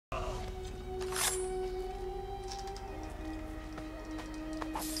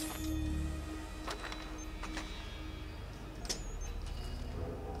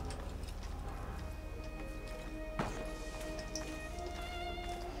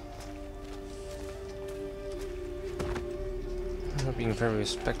I'm not being very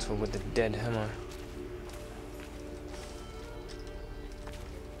respectful with the dead hammer.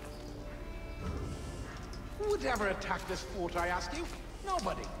 Who would ever attack this fort, I ask you?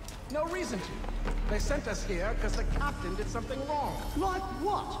 Nobody. No reason to. They sent us here because the captain did something wrong. Like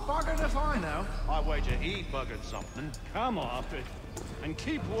what? Buggered if I know. I wager he buggered something. Come off it. And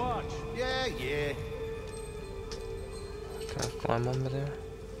keep watch. Yeah, yeah. Can I climb under there?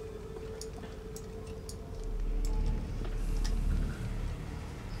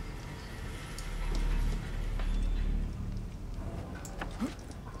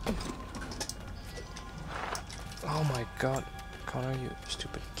 Oh my god, Connor, you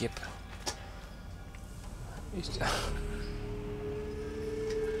stupid gip.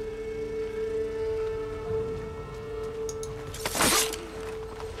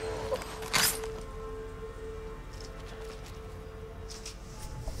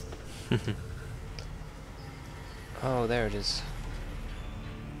 Oh, there it is.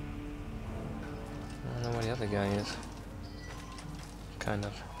 I don't know where the other guy is. Kind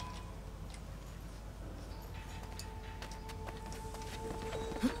of.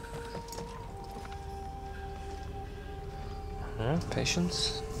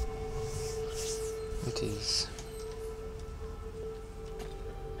 Patience. It is.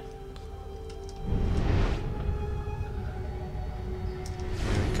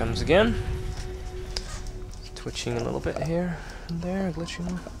 Here he comes again. Twitching a little bit here and there,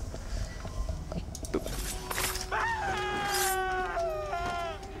 glitching. Boop.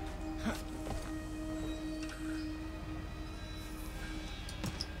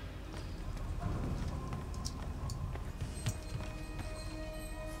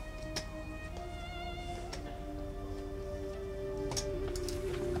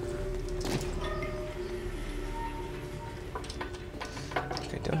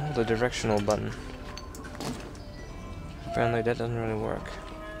 Okay, don't hold the directional button. Apparently that doesn't really work.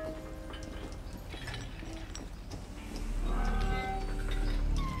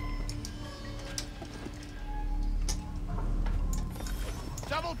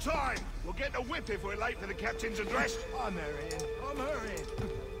 Double time! We'll get the whip if we're late for the captain's address. I'm hurrying. I'm hurrying.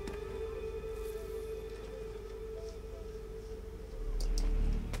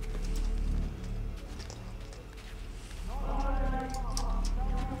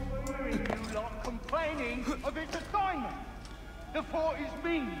 You lot complaining of its assignment. The fort is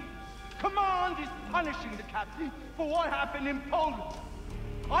mean. Command is punishing the captain for what happened in Poland.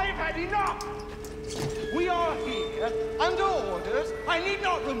 I've had enough! We are here under orders, I need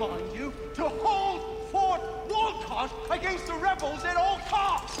not remind you, to hold Fort Wollcot against the rebels at all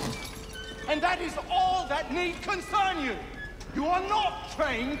costs! And that is all that need concern you! You are not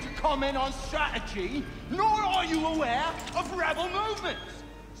trained to comment on strategy, nor are you aware of rebel movements!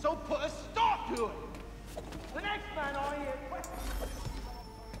 So put a stop to it! The next man I hear questions...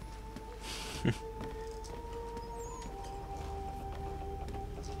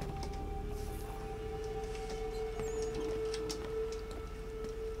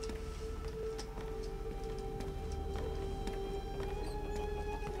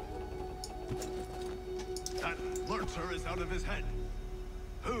 That lurcher is out of his head.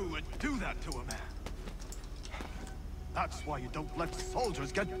 Who would do that to a man? That's why you don't let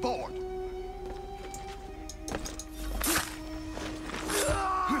soldiers get bored.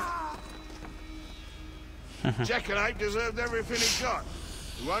 Jackanapes deserved everything he got.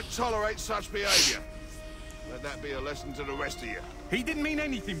 We won't tolerate such behavior. Let that be a lesson to the rest of you. He didn't mean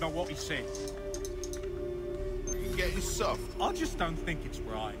anything by what he said. You're getting soft. I just don't think it's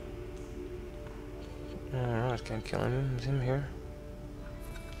right. Alright, can't kill him. Is him here?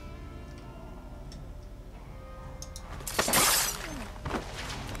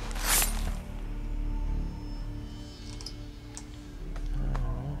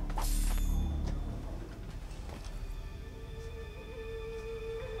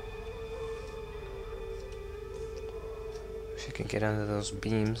 If you can get under those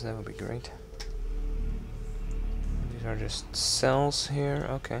beams, that would be great. These are just cells here.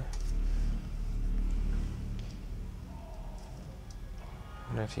 Okay.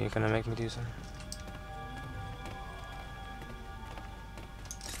 I don't know if you're gonna make me do something.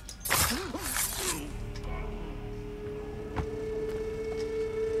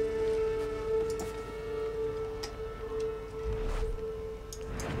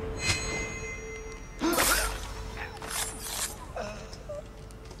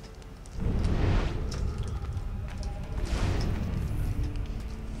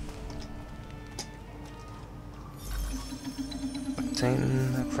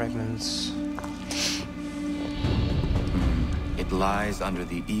 Obtain fragments. It lies under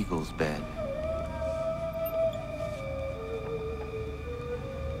the eagle's bed.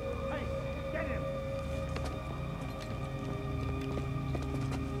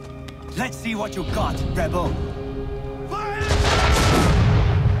 Let's see what you got, rebel.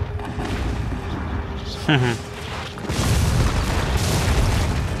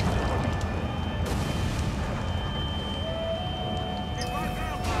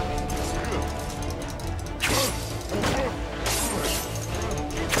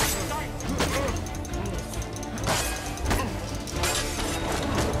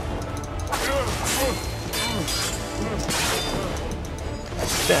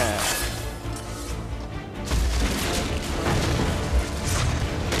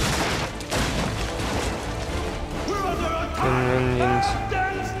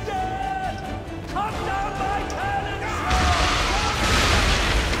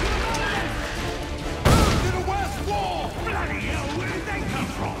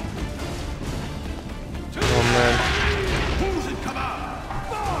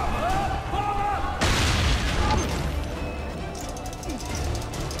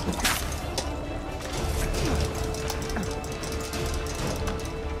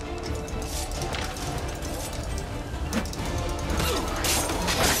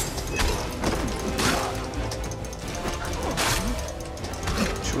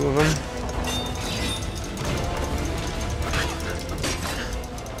 Two of them.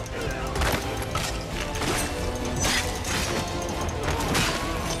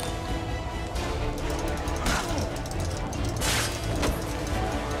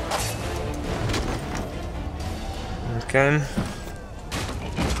 Okay.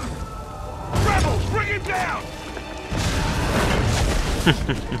 Rebels, bring him down!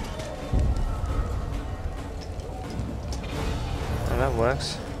 Oh, that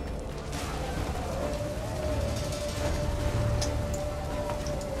works.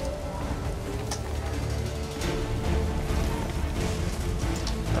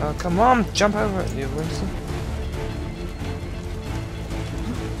 Oh, come on, jump over it, you Winston.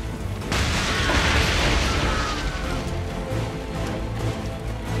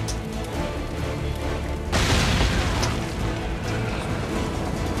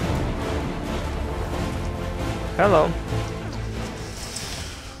 Hello.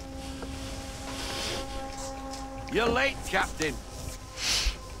 You're late, Captain.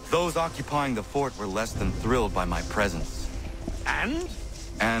 Those occupying the fort were less than thrilled by my presence. And?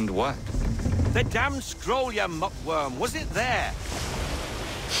 And what? The damn scroll, you muckworm. Was it there?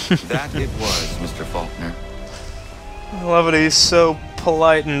 That it was, Mr. Faulkner. I love it, he's so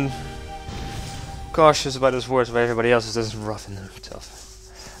polite and cautious about his words, but everybody else is just roughing himself.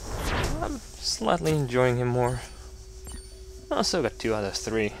 I'm slightly enjoying him more. I still got 2 out of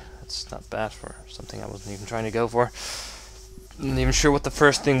 3. That's not bad for something I wasn't even trying to go for. Not even sure what the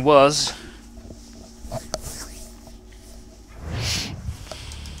first thing was.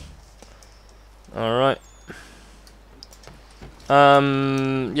 Alright.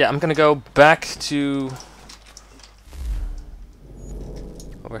 Yeah, I'm gonna go back to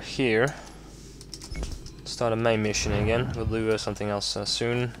over here. Start a main mission again. We'll do something else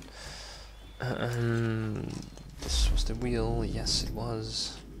soon. This was the wheel. Yes, it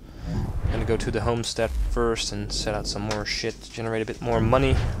was. I'm gonna go to the homestead first and set out some more shit to generate a bit more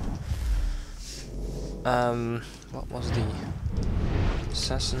money. What was the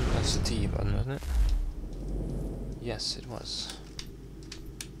assassin? That's the T button, wasn't it? Yes, it was.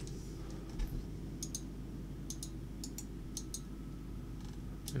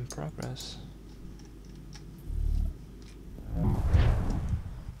 In progress.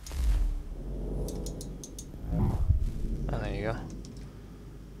 Oh, there you go.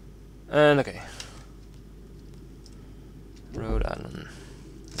 And okay. Rhode Island.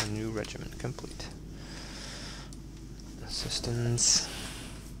 A new regiment complete. Assistance.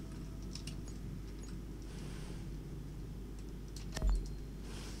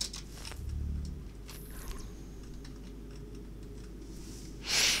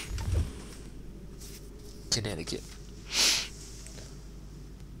 Connecticut.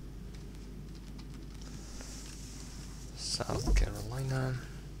 South Carolina.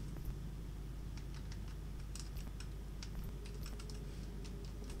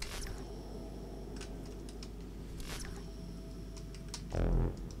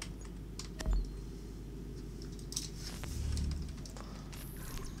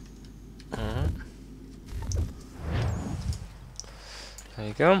 There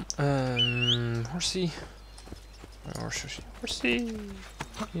you go. Horsey. Horsey.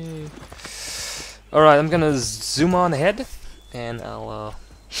 Yay. Alright, I'm gonna zoom on ahead, and I'll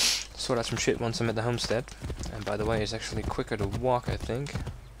sort out some shit once I'm at the homestead. And by the way, it's actually quicker to walk, I think.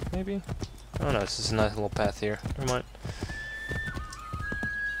 Maybe? Oh no, this is a nice little path here. Never mind.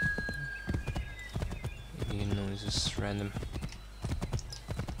 Indian noises, random.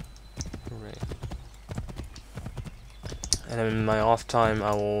 And then in my off time,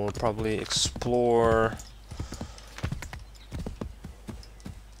 I will probably explore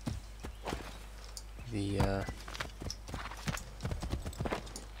the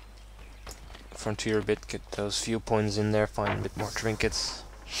frontier a bit, get those viewpoints in there, find a bit more trinkets.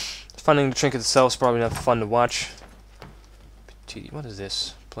 Finding the trinket itself is probably not fun to watch. What is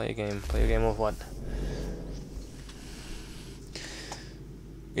this? Play a game. Play a game of what?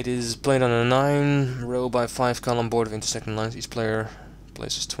 It is played on a 9-row by 5-column board of intersecting lines. Each player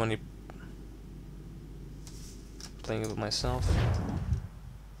places 20. Playing it with myself.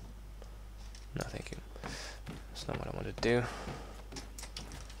 No, thank you. That's not what I wanted to do.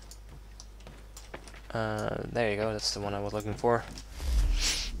 There you go. That's the one I was looking for.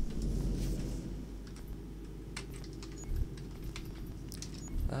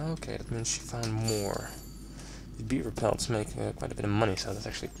 Okay, that means she found more. The beaver pelts make quite a bit of money, so that's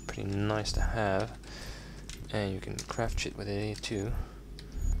actually pretty nice to have. And you can craft shit with it too.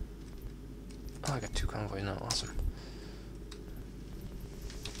 Oh, I got 2 convoys now, awesome.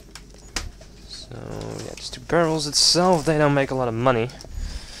 So, yeah, just 2 barrels itself, they don't make a lot of money.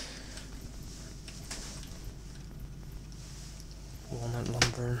 Walnut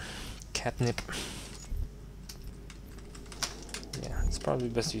lumber, catnip. Yeah, it's probably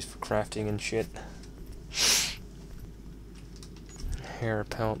best used for crafting and shit. Hair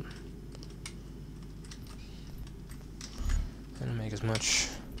pelt. I don't make as much.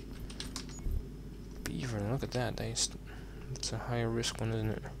 Beaver, look at that. It's a higher risk one,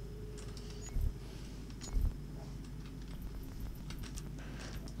 isn't it?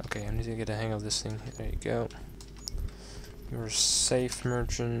 Okay, I need to get a hang of this thing. There you go. You're a safe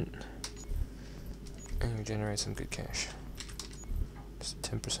merchant. And you generate some good cash. Just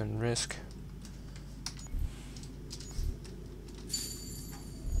 10% risk.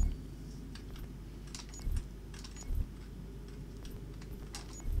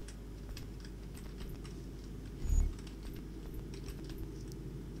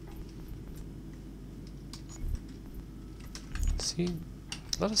 See,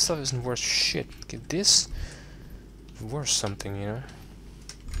 a lot of stuff isn't worth shit. Get this worth something, you know.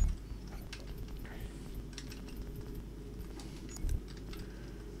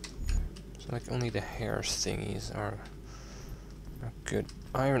 So like only the hair thingies are good.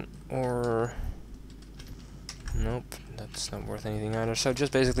 Iron ore. Nope, that's not worth anything either. So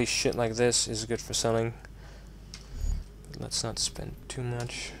just basically shit like this is good for selling. But let's not spend too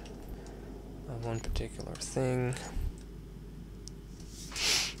much on one particular thing.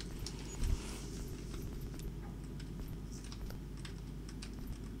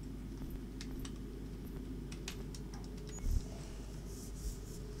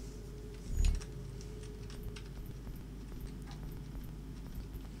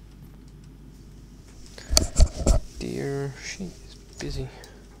 Dear, she's busy.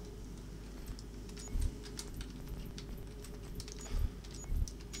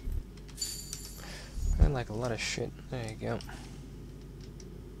 I like a lot of shit. There you go.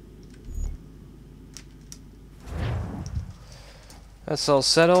 That's all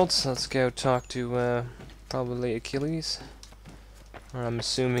settled. So let's go talk to probably Achilles. Or I'm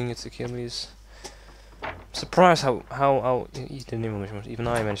assuming it's Achilles. I'm surprised how he didn't even manage. Even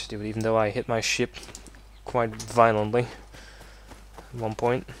I managed to do it, even though I hit my ship quite violently at one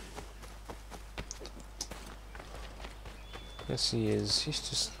point. Yes, he is. He's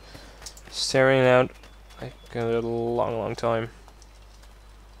just staring out like a long time.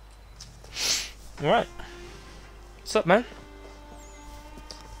 Alright. What's up, man?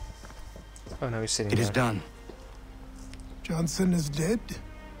 Oh no, he's sitting It down. is done. Johnson is dead?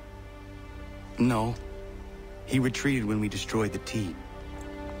 No. He retreated when we destroyed the tea.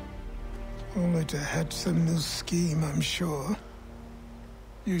 Only to hatch some new scheme, I'm sure.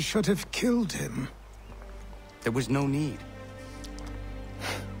 You should have killed him. There was no need.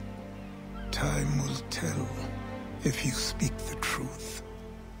 Time will tell if you speak the truth.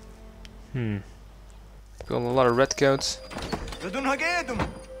 Got a lot of redcoats.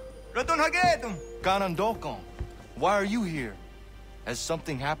 Ganondokon, why are you here? Has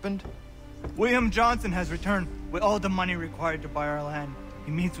something happened? William Johnson has returned with all the money required to buy our land.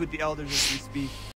 He meets with the elders as we speak.